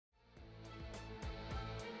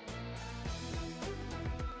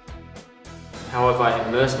how have I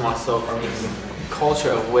immersed myself in the culture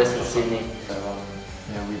of Western Sydney. So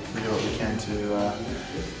we do what we can to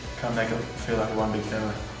kind of make it feel like one big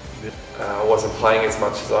family. I wasn't playing as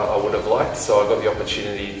much as I would have liked, so I got the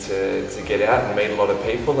opportunity to get out and meet a lot of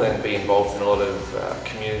people and be involved in a lot of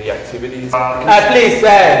community activities. Please,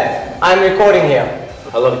 I'm recording here.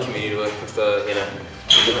 A lot of community work with the,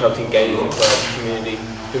 with the club engaging with the community.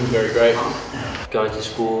 Been very great. Going to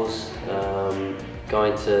schools,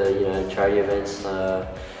 going to charity events.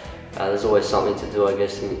 There's always something to do, I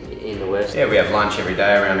guess, in the West. Yeah, we have lunch every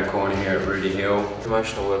day around the corner here at Rudy Hill.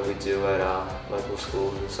 Promotional work we do at our local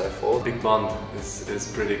schools and so forth. Big bond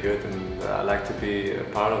is pretty good, and I like to be a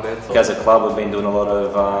part of it. As a club, we've been doing a lot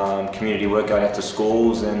of community work, going out to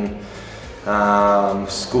schools and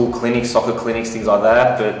school clinics, soccer clinics, things like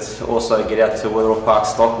that, but also get out to Wetherill Park,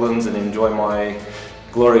 Stocklands, and enjoy my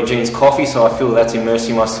Glory Jeans coffee, so I feel that's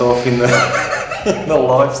immersing myself in the, in the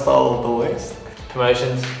lifestyle of the West.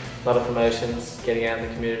 Promotions. A lot of promotions, getting out in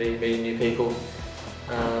the community, meeting new people,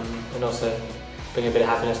 and also bring a bit of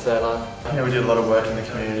happiness to their life. Yeah, we did a lot of work in the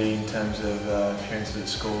community in terms of appearances at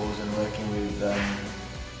schools and working with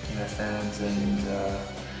fans, and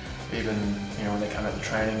even when they come out to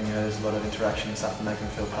training, there's a lot of interaction and stuff to make them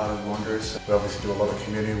feel part of the Wanderers. We obviously do a lot of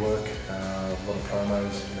community work, a lot of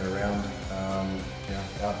promos around,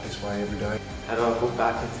 out this way every day. How do I put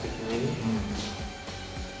back into the community?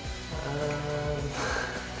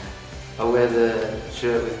 I wear the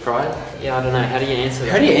shirt with pride. Yeah, I don't know. How do you answer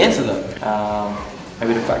that? How do you answer them?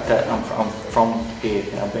 Maybe the fact that I'm from here,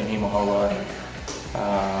 I've been here my whole life.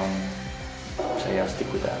 So yeah, I'll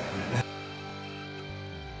stick with that.